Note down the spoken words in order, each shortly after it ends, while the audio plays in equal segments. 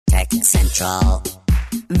Central.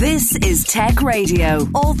 This is Tech Radio.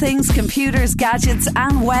 All things computers, gadgets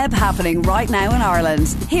and web happening right now in Ireland.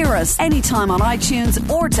 Hear us anytime on iTunes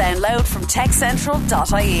or download from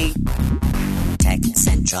techcentral.ie. Tech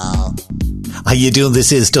Central. How you doing?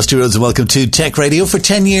 This is Dusty Rhodes and welcome to Tech Radio. For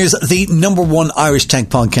 10 years, the number one Irish tech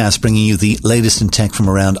podcast, bringing you the latest in tech from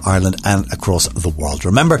around Ireland and across the world.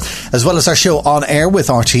 Remember, as well as our show on air with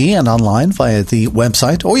RTE and online via the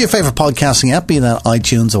website or your favourite podcasting app, be that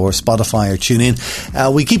iTunes or Spotify or TuneIn,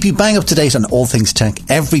 we keep you bang up to date on all things tech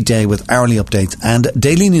every day with hourly updates and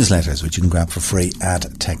daily newsletters, which you can grab for free at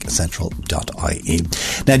techcentral.ie.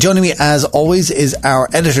 Now, joining me as always is our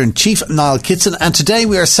editor-in-chief, Niall Kitson, and today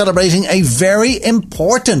we are celebrating a very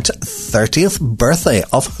important 30th birthday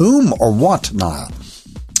of whom or what, Niall?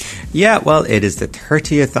 Yeah, well, it is the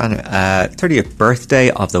 30th birthday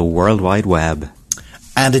of the World Wide Web.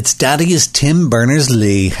 And its daddy is Tim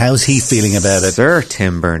Berners-Lee. How's he feeling about it? Sir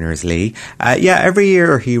Tim Berners-Lee. Every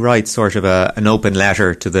year he writes sort of an open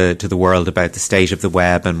letter to the world about the state of the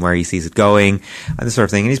web and where he sees it going and this sort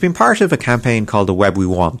of thing. And he's been part of a campaign called The Web We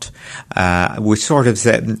Want, which sort of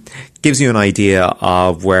gives you an idea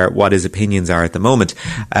of what his opinions are at the moment.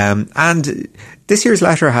 And this year's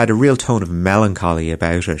letter had a real tone of melancholy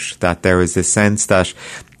about it, that there was this sense that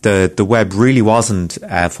the web really wasn't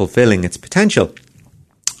fulfilling its potential.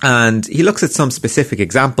 And he looks at some specific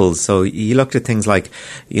examples. So he looked at things like,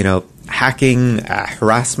 hacking,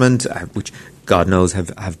 harassment, which God knows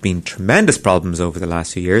have been tremendous problems over the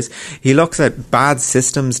last few years. He looks at bad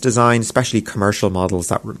systems design, especially commercial models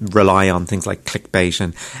that rely on things like clickbait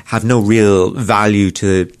and have no real value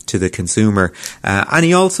to the consumer. And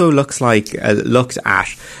he also looked at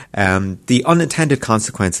the unintended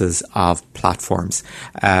consequences of platforms.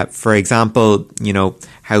 For example,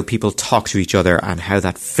 how people talk to each other and how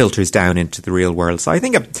that filters down into the real world. So I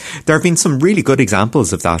think there have been some really good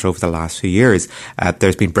examples of that over the last few years.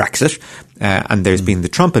 There's been Brexit, and there's been the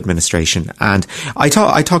Trump administration. And I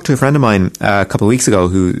talked to a friend of mine a couple of weeks ago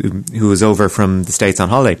who was over from the States on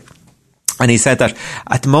holiday. And he said that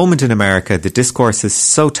at the moment in America, the discourse is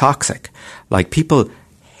so toxic. Like, people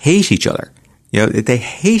hate each other. They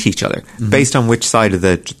hate each other based on which side of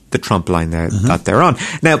the Trump line that they're on.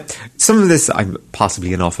 Now, some of this,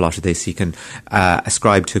 possibly an awful lot of this, you can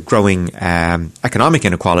ascribe to growing economic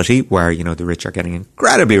inequality, where, the rich are getting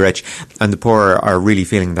incredibly rich and the poor are really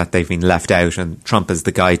feeling that they've been left out, and Trump is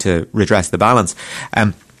the guy to redress the balance.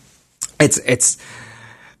 It's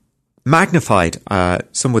magnified,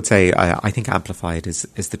 some would say, I think amplified is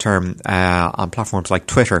the term, on platforms like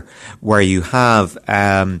Twitter, where you have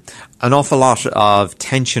an awful lot of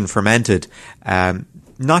tension fermented,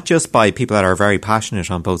 not just by people that are very passionate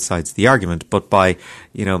on both sides of the argument, but by,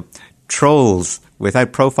 trolls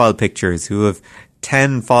without profile pictures who have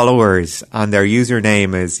 10 followers and their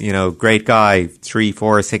username is, great guy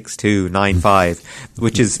 346295,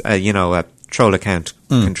 which is, a troll account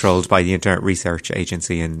controlled by the Internet Research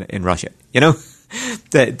Agency in Russia.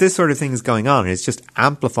 This sort of thing is going on. It's just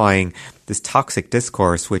amplifying this toxic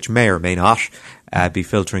discourse, which may or may not be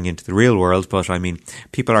filtering into the real world. But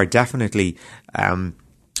people are definitely,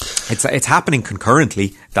 it's happening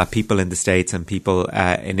concurrently that people in the States and people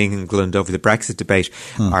in England over the Brexit debate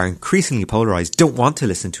are increasingly polarised, don't want to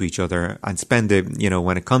listen to each other, and spend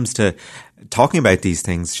when it comes to talking about these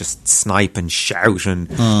things, just snipe and shout and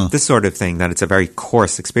this sort of thing, that it's a very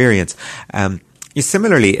coarse experience.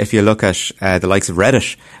 Similarly, if you look at the likes of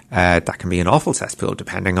Reddit, that can be an awful cesspool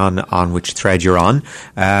depending on which thread you're on.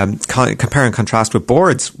 Compare and contrast with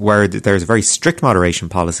boards, where there's a very strict moderation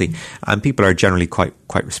policy and people are generally quite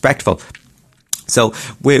respectful. So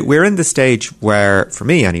we're in the stage where, for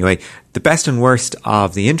me anyway, the best and worst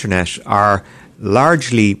of the internet are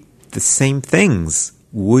largely the same things.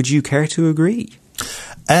 Would you care to agree?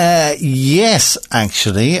 Yes,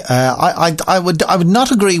 actually. I would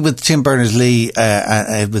not agree with Tim Berners-Lee,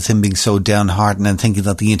 with him being so downhearted and thinking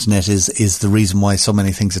that the internet is the reason why so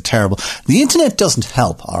many things are terrible. The internet doesn't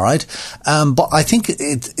help, all right? But I think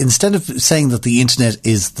instead of saying that the internet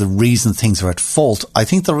is the reason things are at fault, I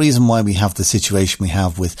think the reason why we have the situation we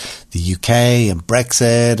have with the UK and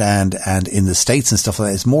Brexit and in the States and stuff like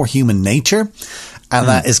that is more human nature. And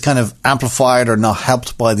that is kind of amplified or not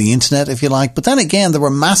helped by the internet, if you like. But then again, there were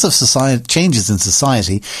massive changes in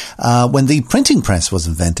society when the printing press was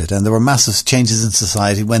invented, and there were massive changes in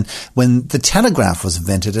society when the telegraph was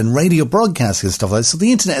invented and radio broadcasting and stuff like that. So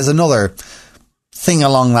the internet is another thing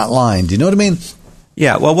along that line. Do you know what I mean?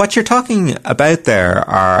 Yeah, well, what you're talking about there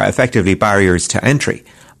are effectively barriers to entry,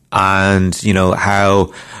 and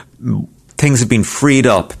how things have been freed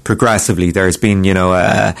up progressively. There's been,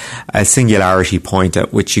 a singularity point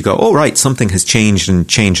at which you go, oh, right, something has changed and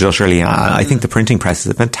changed utterly. I think the printing press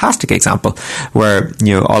is a fantastic example where,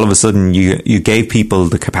 all of a sudden you gave people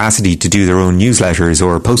the capacity to do their own newsletters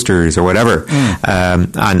or posters or whatever,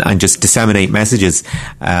 and just disseminate messages,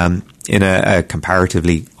 in a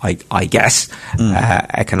comparatively, I guess,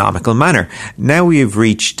 economical manner. Now we have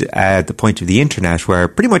reached the point of the internet where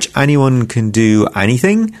pretty much anyone can do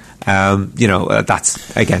anything. That's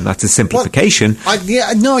a simplification.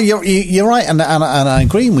 You're right, and I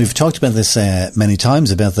agree. And we've talked about this many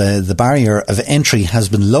times about the barrier of entry has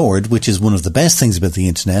been lowered, which is one of the best things about the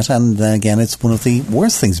internet, and again, it's one of the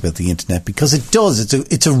worst things about the internet because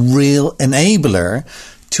it's a real enabler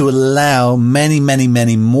to allow many, many,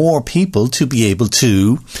 many more people to be able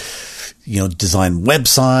to, design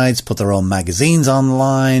websites, put their own magazines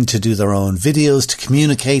online, to do their own videos, to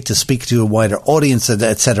communicate, to speak to a wider audience,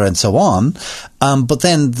 etc., and so on. But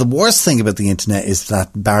then the worst thing about the internet is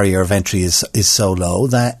that barrier of entry is so low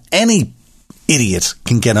that any idiot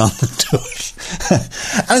can get on to it.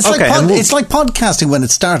 And it's like podcasting when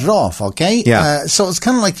it started off, okay? Yeah. So it's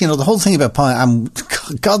kind of like, the whole thing about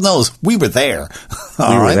God knows, we were there.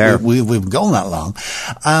 We've been going that long.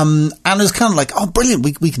 And it was kind of like, oh, brilliant,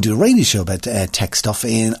 we can do a radio show about tech stuff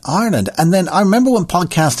in Ireland. And then I remember when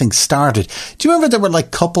podcasting started, do you remember there were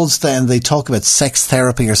like couples then they talk about sex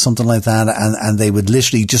therapy or something like that, and they would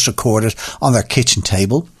literally just record it on their kitchen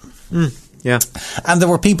table? Yeah. And there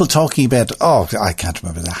were people talking about, I can't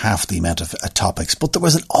remember half the amount of topics, but there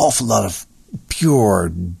was an awful lot of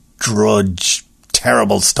pure drudge,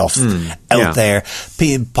 terrible stuff out there.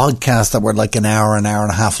 Podcasts that were like an hour and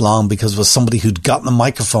a half long because it was somebody who'd gotten a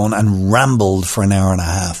microphone and rambled for an hour and a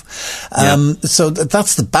half. So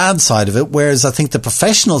that's the bad side of it. Whereas I think the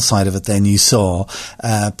professional side of it, then you saw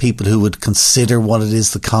people who would consider what it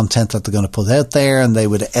is, the content that they're going to put out there, and they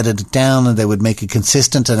would edit it down and they would make it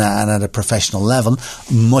consistent and at a professional level,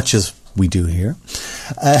 much as we do here.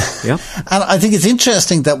 And I think it's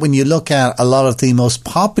interesting that when you look at a lot of the most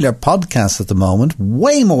popular podcasts at the moment,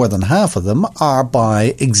 way more than half of them are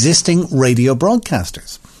by existing radio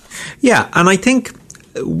broadcasters. Yeah, and I think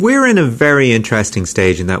we're in a very interesting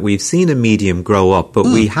stage in that we've seen a medium grow up, but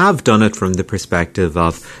we have done it from the perspective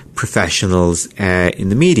of professionals in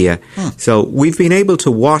the media. So we've been able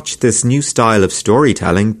to watch this new style of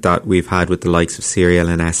storytelling that we've had with the likes of Serial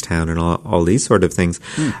and S-Town and all these sort of things,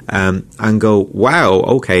 and go, wow,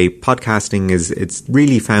 okay, podcasting it's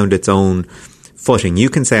really found its own footing. You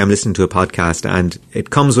can say I'm listening to a podcast and it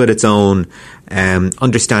comes with its own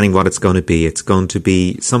understanding what it's going to be. It's going to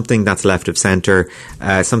be something that's left of centre,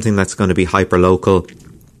 something that's going to be hyper-local.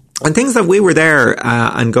 And things that we were there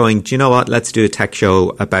and going, do you know what, let's do a tech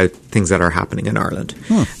show about things that are happening in Ireland.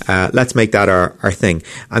 Let's make that our thing.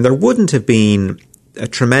 And there wouldn't have been a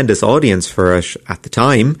tremendous audience for it at the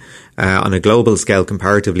time. On a global scale,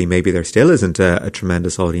 comparatively, maybe there still isn't a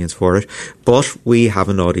tremendous audience for it, but we have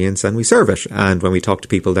an audience and we serve it. And when we talk to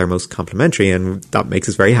people, they're most complimentary, and that makes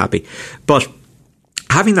us very happy. But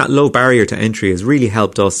having that low barrier to entry has really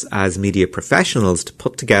helped us as media professionals to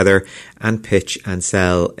put together and pitch and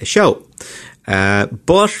sell a show.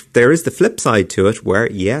 But there is the flip side to it where,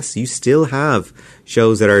 yes, you still have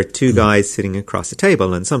shows that are two guys sitting across a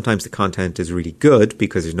table, and sometimes the content is really good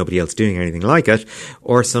because there's nobody else doing anything like it,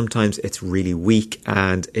 or sometimes it's really weak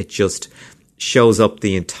and it just shows up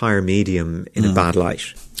the entire medium in a bad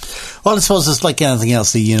light. Well, I suppose it's like anything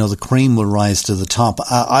else. The cream will rise to the top.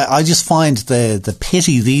 I just find the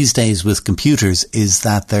pity these days with computers is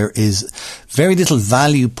that there is very little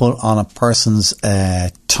value put on a person's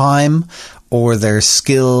time or their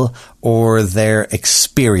skill or their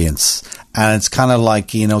experience. And it's kind of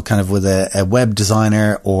like, kind of with a web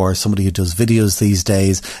designer or somebody who does videos these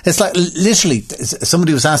days. It's like literally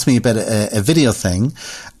somebody was asking me about a video thing,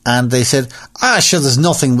 and they said, sure, there's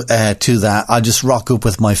nothing to that. I'll just rock up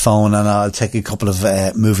with my phone and I'll take a couple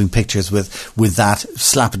of moving pictures with that,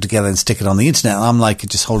 slap it together and stick it on the internet. And I'm like,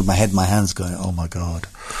 just holding my head in my hands going, oh my God.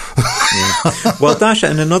 Well, that,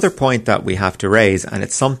 and another point that we have to raise, and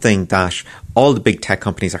it's something that all the big tech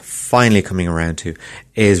companies are finally coming around to,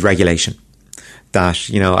 is regulation. That,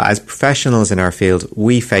 as professionals in our field,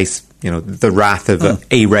 we face, the wrath of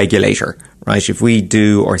a regulator. Right, if we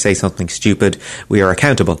do or say something stupid, we are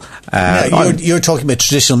accountable. You're talking about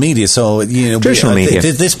traditional media, so traditional media.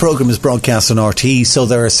 This program is broadcast on RTE, so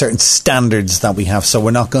there are certain standards that we have. So we're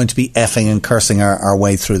not going to be effing and cursing our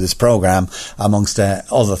way through this program, amongst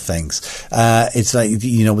other things. It's like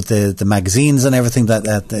with the magazines and everything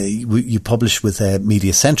that you publish with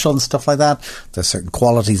Media Central and stuff like that. There's certain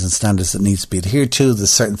qualities and standards that needs to be adhered to. There's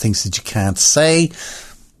certain things that you can't say.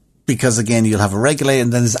 because again, you'll have a regulator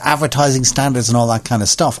and then there's advertising standards and all that kind of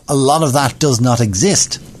stuff. A lot of that does not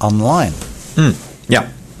exist online. Yeah.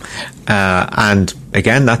 And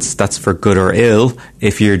again, that's for good or ill.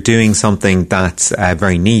 If you're doing something that's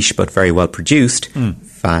very niche but very well produced,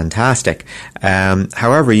 fantastic.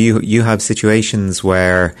 However, you have situations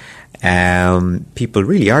where people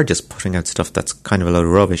really are just putting out stuff that's kind of a load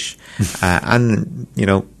of rubbish, and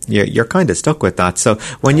you're kind of stuck with that. So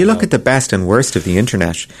when you look at the best and worst of the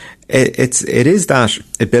internet, it is that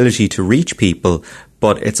ability to reach people.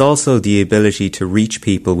 But it's also the ability to reach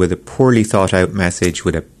people with a poorly thought out message,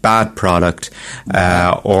 with a bad product,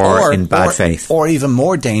 or in bad faith. Or even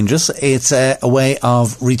more dangerous, it's a way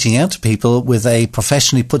of reaching out to people with a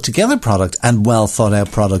professionally put together product and well thought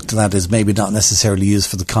out product that is maybe not necessarily used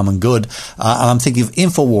for the common good. And I'm thinking of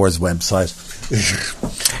InfoWars website.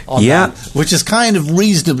 That, which is kind of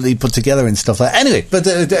reasonably put together and stuff like that. Anyway, but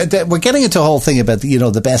we're getting into a whole thing about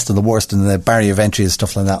the best and the worst and the barrier of entry and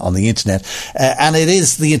stuff like that on the internet, and it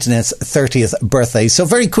is the internet's 30th birthday. So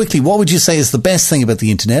very quickly, what would you say is the best thing about the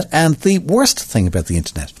internet and the worst thing about the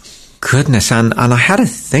internet? Goodness, and I had to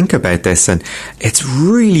think about this, and it's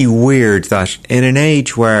really weird that in an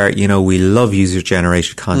age where, we love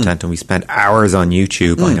user-generated content and we spend hours on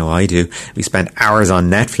YouTube, I know I do, we spend hours on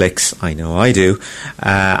Netflix, I know I do,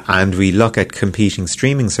 and we look at competing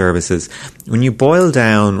streaming services, when you boil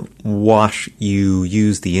down what you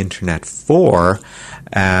use the internet for,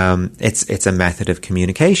 it's a method of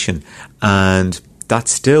communication, and that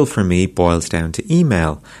still, for me, boils down to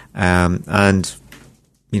email, and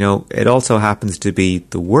it also happens to be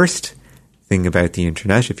the worst thing about the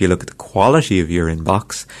internet if you look at the quality of your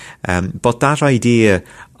inbox. But that idea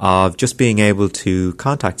of just being able to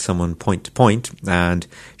contact someone point to point and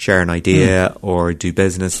share an idea or do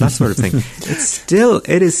business, that sort of thing,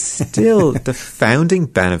 it is still the founding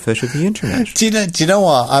benefit of the internet. Do you know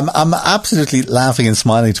what? I'm absolutely laughing and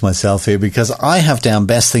smiling to myself here because I have down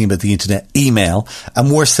best thing about the internet, email, and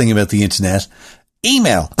worst thing about the internet,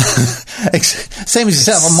 email. Same as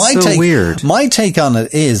yourself. Weird. My take on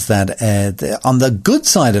it is that on the good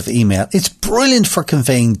side of email, it's brilliant for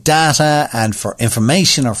conveying data and for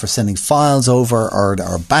information or for sending files over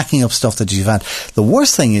or backing up stuff that you've had. The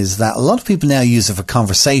worst thing is that a lot of people now use it for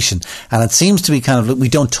conversation, and it seems to be kind of, we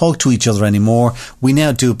don't talk to each other anymore. We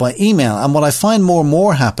now do it by email. And what I find more and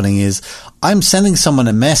more happening is I'm sending someone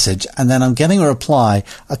a message and then I'm getting a reply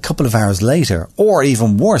a couple of hours later, or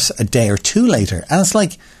even worse, a day or two later. And it's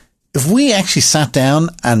like, if we actually sat down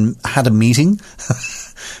and had a meeting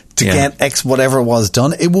to get X whatever it was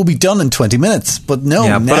done, it will be done in 20 minutes. But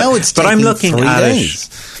no, now it's taking 3 days. But I'm looking at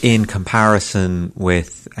it in comparison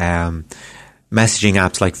with messaging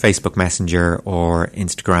apps like Facebook Messenger or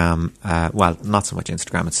Instagram. Well, not so much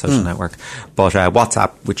Instagram, it's a social network. But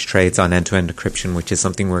WhatsApp, which trades on end-to-end encryption, which is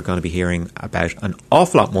something we're going to be hearing about an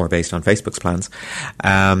awful lot more based on Facebook's plans.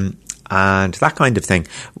 And that kind of thing,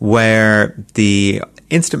 where the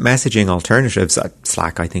instant messaging alternatives,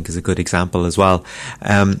 Slack I think is a good example as well,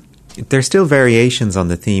 there's still variations on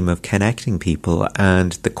the theme of connecting people,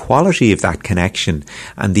 and the quality of that connection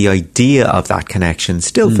and the idea of that connection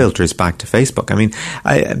still filters back to Facebook. I mean,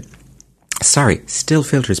 still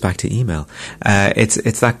filters back to email.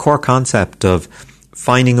 It's that core concept of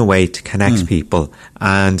finding a way to connect people,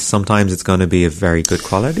 and sometimes it's going to be of very good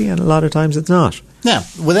quality and a lot of times it's not. Now,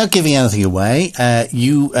 without giving anything away,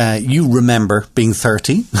 you remember being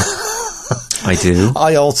 30. I do.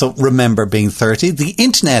 I also remember being 30. The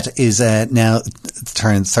internet is now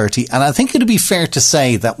turned 30, and I think it'd be fair to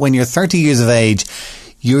say that when you're 30 years of age,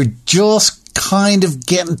 you're just kind of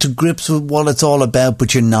getting to grips with what it's all about,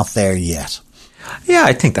 but you're not there yet. Yeah,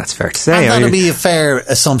 I think that's fair to say. And that'd be a fair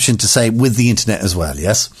assumption to say with the internet as well,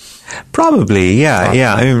 yes? Probably,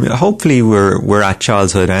 yeah. I mean, hopefully we're at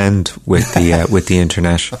childhood end with the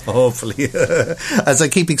internet. Hopefully. As I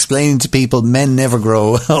keep explaining to people, men never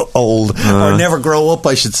grow old, or never grow up,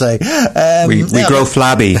 I should say. We grow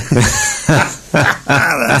flabby.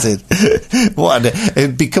 That's it.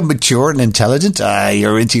 What? Become mature and intelligent?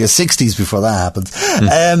 You're into your 60s before that happens.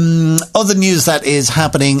 Other news that is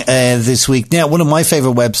happening this week. Now, one of my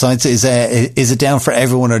favourite websites is it down for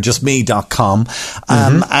everyone or just me.com.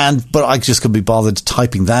 But I just couldn't be bothered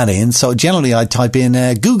typing that in. So generally I type in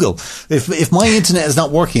Google. If my internet is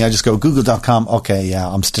not working, I just go google.com. Okay, yeah,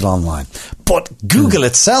 I'm still online. But Google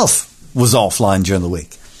itself was offline during the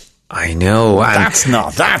week. I know.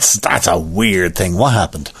 That's a weird thing. What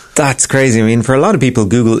happened? That's crazy. I mean, for a lot of people,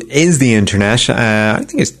 Google is the internet. I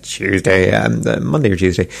think it's Tuesday, Monday or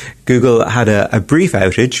Tuesday. Google had a brief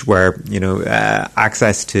outage where,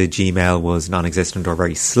 access to Gmail was non-existent or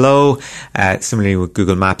very slow. Similarly with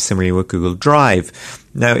Google Maps, similarly with Google Drive.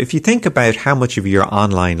 Now, if you think about how much of your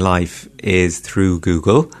online life is through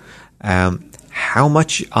Google, how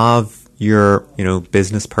much of your,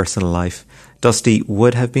 business personal life, Dusty,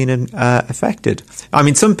 would have been affected? I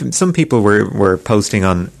mean, some people were posting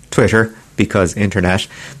on Twitter, because internet,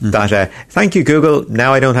 that thank you Google,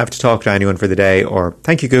 now I don't have to talk to anyone for the day, or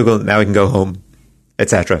thank you Google, now I can go home,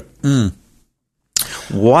 etc.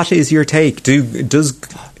 What is your take? Does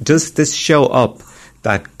this show up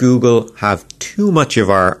that Google have too much of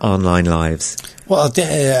our online lives? Well,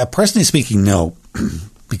 personally speaking, no.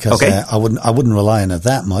 Because I wouldn't rely on it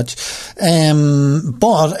that much,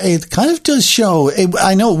 but it kind of does show.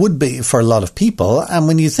 I know it would be for a lot of people, and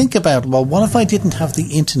when you think about, well, what if I didn't have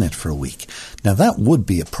the internet for a week? Now that would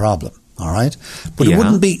be a problem, all right, but it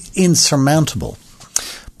wouldn't be insurmountable.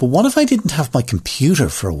 But what if I didn't have my computer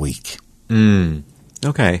for a week?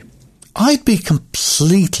 Okay, I'd be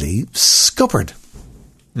completely scuppered.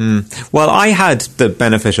 Well, I had the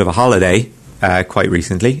benefit of a holiday. Quite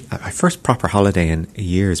recently, my first proper holiday in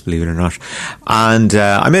years, believe it or not, and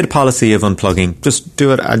I made a policy of unplugging. Just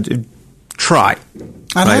do it and try.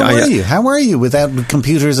 And how were you without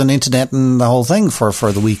computers and internet and the whole thing for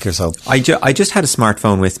the week or so? I just had a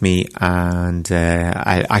smartphone with me, and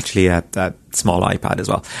I actually a small iPad as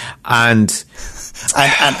well, and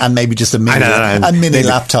maybe just a mini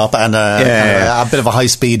laptop and a bit of a high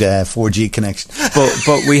speed 4G connection.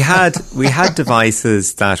 But we had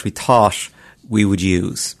devices that we thought we would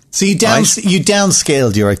use. So you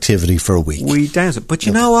downscaled your activity for a week. We downscaled, but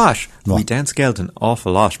you know what? We downscaled an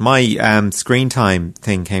awful lot. My screen time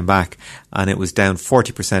thing came back, and it was down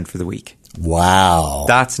 40% for the week. Wow,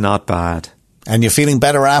 that's not bad. And you're feeling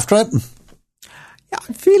better after it? Yeah,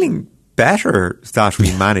 I'm feeling better that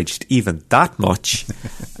we managed even that much.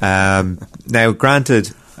 Now,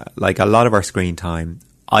 granted, like a lot of our screen time,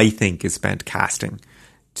 I think is spent casting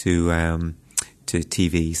to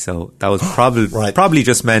TV, so that was probably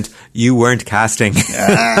just meant you weren't casting.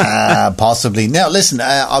 Possibly. Now, listen,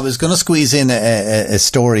 I was going to squeeze in a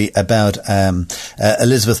story about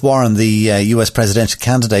Elizabeth Warren, the US presidential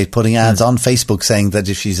candidate, putting ads on Facebook saying that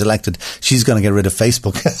if she's elected, she's going to get rid of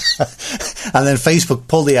Facebook. And then Facebook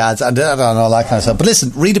pulled the ads and all that kind of stuff. But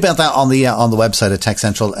listen, read about that on the website at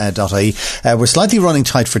techcentral.ie. We're slightly running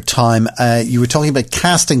tight for time. You were talking about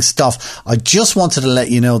casting stuff. I just wanted to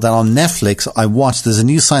let you know that on Netflix, there's a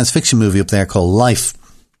new science fiction movie up there called Life,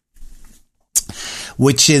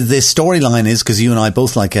 which is, the storyline is, because you and I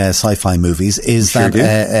both like sci-fi movies, is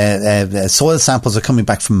that soil samples are coming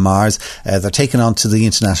back from Mars. They're taken onto the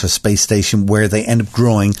International Space Station, where they end up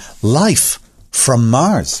growing life from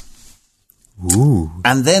Mars. Ooh.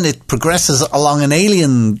 And then it progresses along an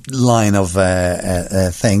alien line of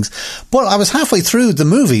things. But I was halfway through the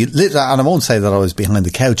movie, and I won't say that I was behind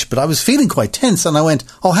the couch, but I was feeling quite tense, and I went,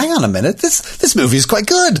 oh, hang on a minute, this movie is quite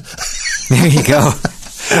good. There you go.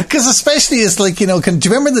 Because especially it's like, do you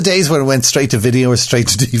remember the days where it went straight to video or straight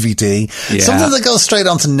to DVD? Yeah. Something that goes straight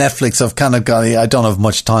onto Netflix, I've kind of got, I don't have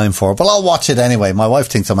much time for, but I'll watch it anyway. My wife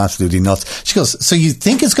thinks I'm absolutely nuts. She goes, so you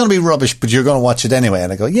think it's going to be rubbish, but you're going to watch it anyway?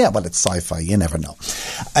 And I go, yeah, well, it's sci-fi. You never know.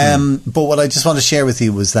 But what I just want to share with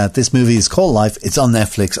you was that this movie is called Life. It's on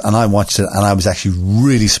Netflix, and I watched it, and I was actually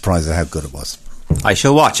really surprised at how good it was. I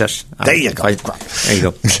shall watch it. There you go. There you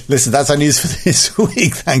go. Listen, that's our news for this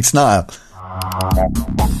week. Thanks, Niall.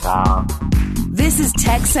 This is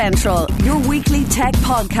Tech Central, your weekly tech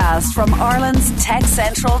podcast from Ireland's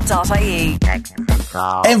techcentral.ie.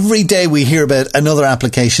 Every day we hear about another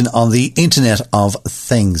application on the Internet of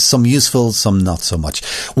Things. Some useful, some not so much.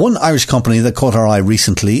 One Irish company that caught our eye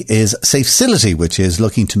recently is Safecility, which is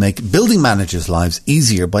looking to make building managers' lives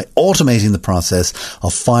easier by automating the process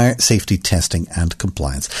of fire safety testing and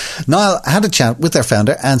compliance. Niall had a chat with their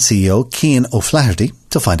founder and CEO, Cian O'Flaherty,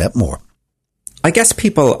 to find out more. I guess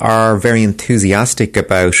people are very enthusiastic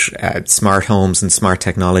about smart homes and smart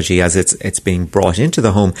technology as it's being brought into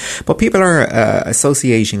the home, but people are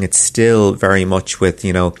associating it still very much with,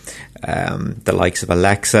 the likes of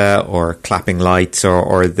Alexa or clapping lights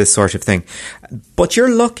or this sort of thing. But you're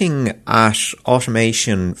looking at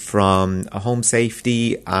automation from a home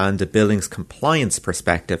safety and a buildings compliance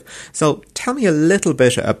perspective. So tell me a little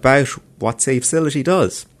bit about what Safecility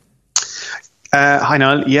does. Hi,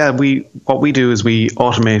 Niall. Yeah, what we do is we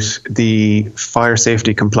automate the fire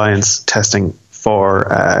safety compliance testing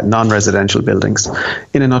for non-residential buildings.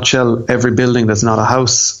 In a nutshell, every building that's not a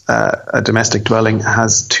house, a domestic dwelling,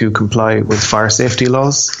 has to comply with fire safety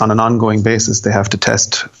laws on an ongoing basis. They have to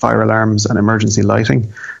test fire alarms and emergency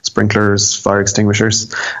lighting, sprinklers, fire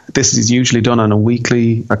extinguishers. This is usually done on a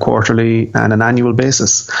weekly, a quarterly and an annual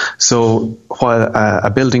basis. So while a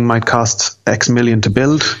building might cost X million to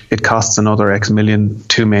build, it costs another X million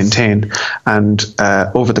to maintain. And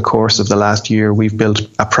over the course of the last year, we've built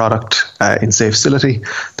a product in Safecility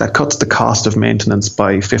that cuts the cost of maintenance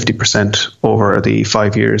by 50% over the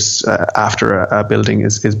 5 years after a building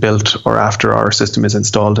is built or after our system is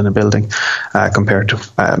installed in a building compared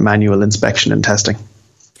to manual inspection and testing.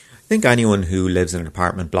 I think anyone who lives in an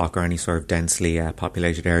apartment block or any sort of densely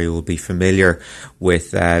populated area will be familiar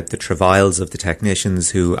with the travails of the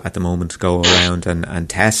technicians who at the moment go around and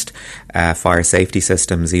test fire safety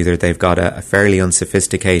systems. Either they've got a fairly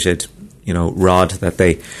unsophisticated rod that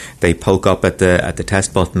they poke up at the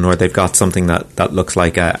test button, or they've got something that looks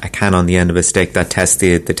like a can on the end of a stick that tests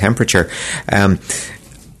the temperature.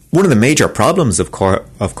 One of the major problems, of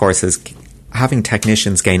course, is having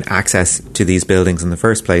technicians gain access to these buildings in the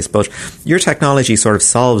first place. But your technology sort of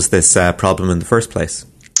solves this problem in the first place.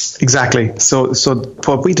 Exactly. So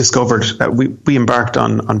what we discovered, we embarked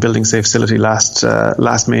on building Safecility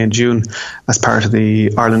last May and June as part of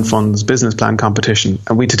the Ireland Fund's business plan competition,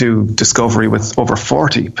 and we had to do discovery with over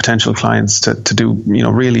 40 potential clients to do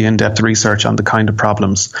really in-depth research on the kind of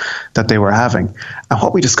problems that they were having. And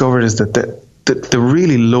what we discovered is that the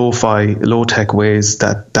really low-tech ways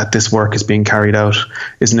that this work is being carried out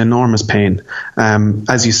is an enormous pain.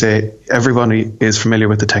 As you say, everybody is familiar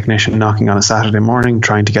with the technician knocking on a Saturday morning,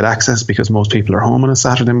 trying to get access because most people are home on a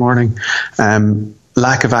Saturday morning.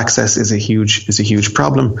 Lack of access is a huge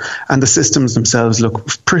problem, and the systems themselves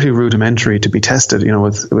look pretty rudimentary to be tested.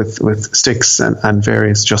 With sticks and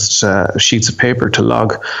various just sheets of paper to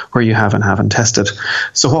log where you have and haven't tested.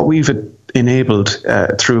 So what we've enabled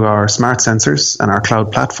through our smart sensors and our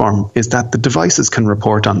cloud platform is that the devices can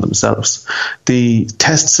report on themselves. The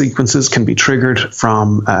test sequences can be triggered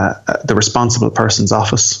from the responsible person's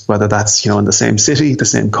office, whether that's in the same city, the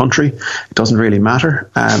same country. It doesn't really matter,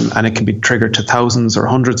 and it can be triggered to thousands or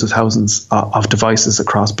hundreds of thousands of devices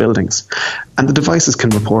across buildings. And the devices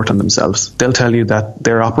can report on themselves. They'll tell you that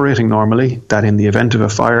they're operating normally, that in the event of a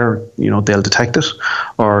fire, they'll detect it,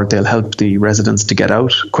 or they'll help the residents to get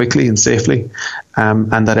out quickly and safely.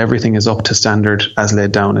 And that everything is up to standard as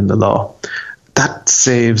laid down in the law. That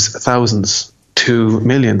saves thousands to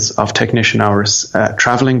millions of technician hours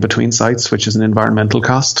travelling between sites, which is an environmental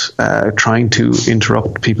cost, trying to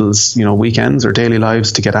interrupt people's weekends or daily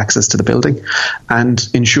lives to get access to the building, and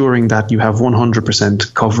ensuring that you have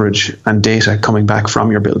 100% coverage and data coming back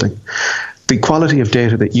from your building. The quality of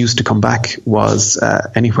data that used to come back was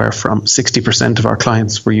anywhere from 60% of our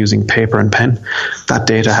clients were using paper and pen. That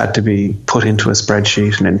data had to be put into a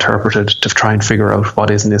spreadsheet and interpreted to try and figure out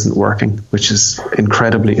what is and isn't working, which is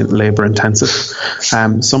incredibly labour intensive.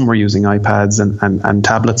 Some were using iPads and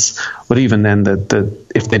tablets, but even then,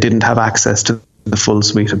 if they didn't have access to the full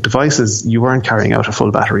suite of devices, you weren't carrying out a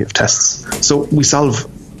full battery of tests. So we solve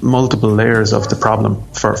multiple layers of the problem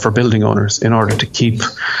for building owners in order to keep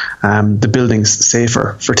the buildings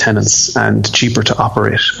safer for tenants and cheaper to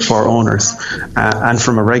operate for owners. And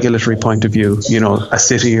from a regulatory point of view, a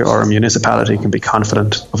city or a municipality can be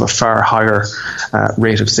confident of a far higher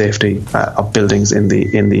rate of safety of buildings in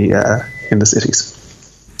the cities.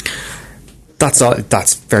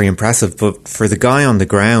 That's very impressive. But for the guy on the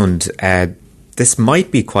ground, this might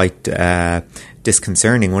be quite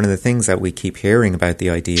disconcerting. One of the things that we keep hearing about the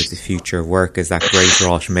idea of the future of work is that greater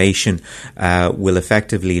automation will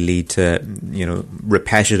effectively lead to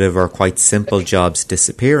repetitive or quite simple jobs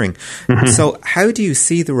disappearing. Mm-hmm. So how do you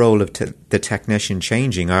see the role of the technician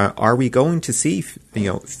changing? Are we going to see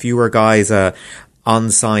fewer guys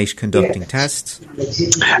on-site conducting tests?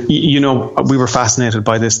 We were fascinated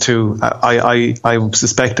by this too. I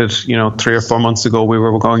suspected, 3 or 4 months ago, we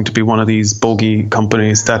were going to be one of these bogey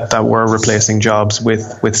companies that were replacing jobs with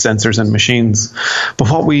sensors and machines.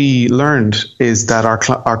 But what we learned is that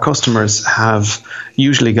our customers have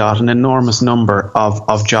usually got an enormous number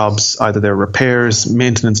of jobs, either they're repairs,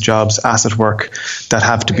 maintenance jobs, asset work that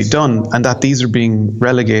have to be done, and that these are being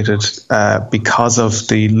relegated because of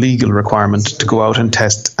the legal requirement to go out out and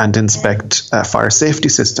test and inspect fire safety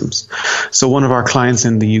systems. So one of our clients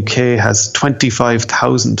in the UK has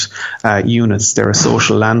 25,000 units. They're a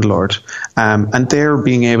social landlord, and they're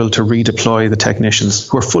being able to redeploy the technicians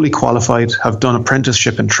who are fully qualified, have done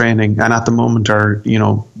apprenticeship and training, and at the moment are,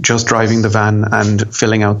 just driving the van and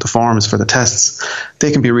filling out the forms for the tests.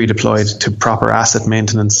 They can be redeployed to proper asset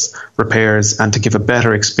maintenance, repairs, and to give a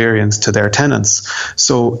better experience to their tenants.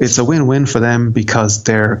 So it's a win-win for them because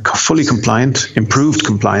they're fully compliant, improved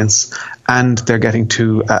compliance, and they're getting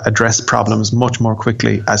to address problems much more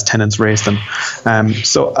quickly as tenants raise them.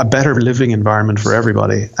 So a better living environment for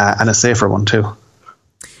everybody, and a safer one too.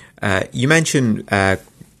 You mentioned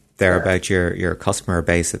there about your customer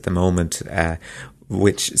base at the moment,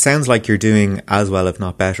 which sounds like you're doing as well, if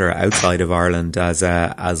not better, outside of Ireland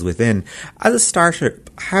as within. As a startup,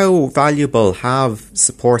 how valuable have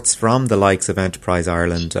supports from the likes of Enterprise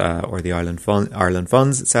Ireland or the Ireland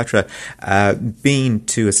Funds, etc., been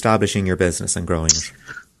to establishing your business and growing it?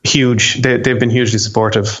 Huge. They've been hugely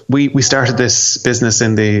supportive. We started this business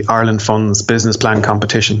in the Ireland Funds business plan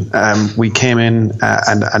competition. We came in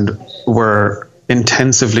and were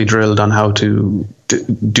intensively drilled on how to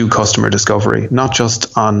do customer discovery, not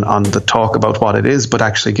just on the talk about what it is, but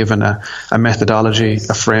actually given a methodology,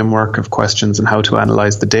 a framework of questions and how to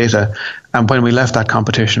analyze the data. And when we left that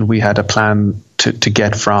competition, we had a plan to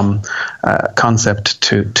get from concept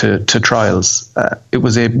to trials.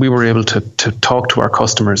 We were able to talk to our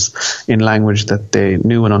customers in language that they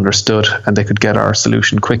knew and understood, and they could get our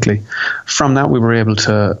solution quickly. From that, we were able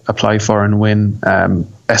to apply for and win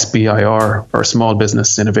SBIR, or Small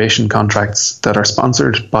Business Innovation contracts, that are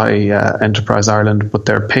sponsored by Enterprise Ireland, but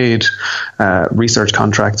they're paid research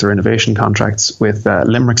contracts or innovation contracts with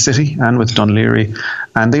Limerick City and with Dunleary,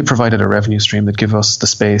 and they provided a revenue stream that give us the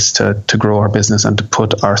space to grow our business and to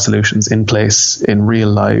put our solutions in place in real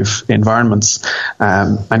live environments,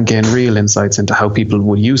 and gain real insights into how people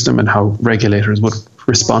would use them and how regulators would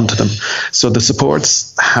respond to them. So the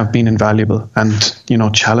supports have been invaluable, and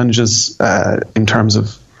challenges in terms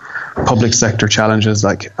of public sector challenges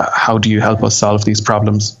like how do you help us solve these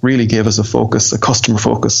problems really gave us a focus, a customer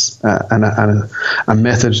focus, and a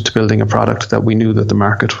method to building a product that we knew that the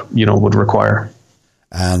market would require.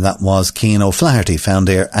 And that was Cian O'Flaherty,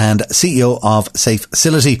 founder and CEO of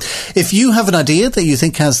Safecility. If you have an idea that you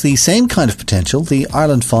think has the same kind of potential, the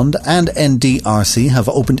Ireland Fund and NDRC have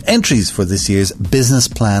opened entries for this year's business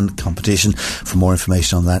plan competition. For more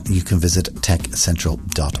information on that, you can visit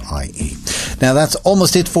techcentral.ie. Now, that's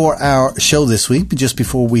almost it for our show this week. But just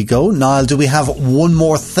before we go, Niall, do we have one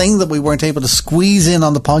more thing that we weren't able to squeeze in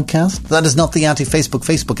on the podcast? That is not the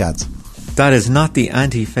anti-Facebook ads. That is not the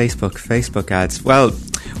anti-Facebook ads. Well,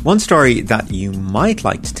 one story that you might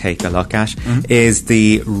like to take a look at is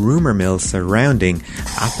the rumour mill surrounding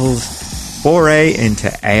Apple's foray into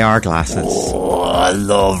AR glasses. Oh, I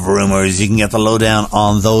love rumours. You can get the lowdown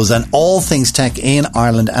on those and all things tech in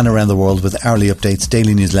Ireland and around the world with hourly updates,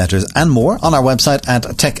 daily newsletters and more on our website at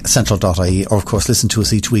techcentral.ie, or of course listen to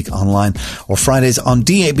us each week online or Fridays on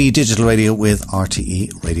DAB Digital Radio with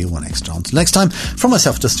RTE Radio 1 Extra. Until next time, from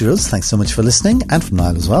myself, Dusty Rhodes, thanks so much for listening, and from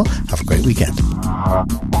Niall as well, have a great weekend.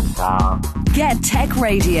 Get Tech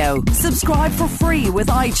Radio. Subscribe for free with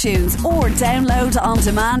iTunes or download on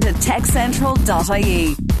demand at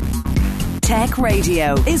techcentral.ie. Tech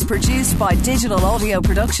Radio is produced by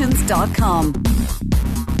digitalaudioproductions.com.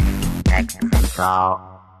 Tech Central.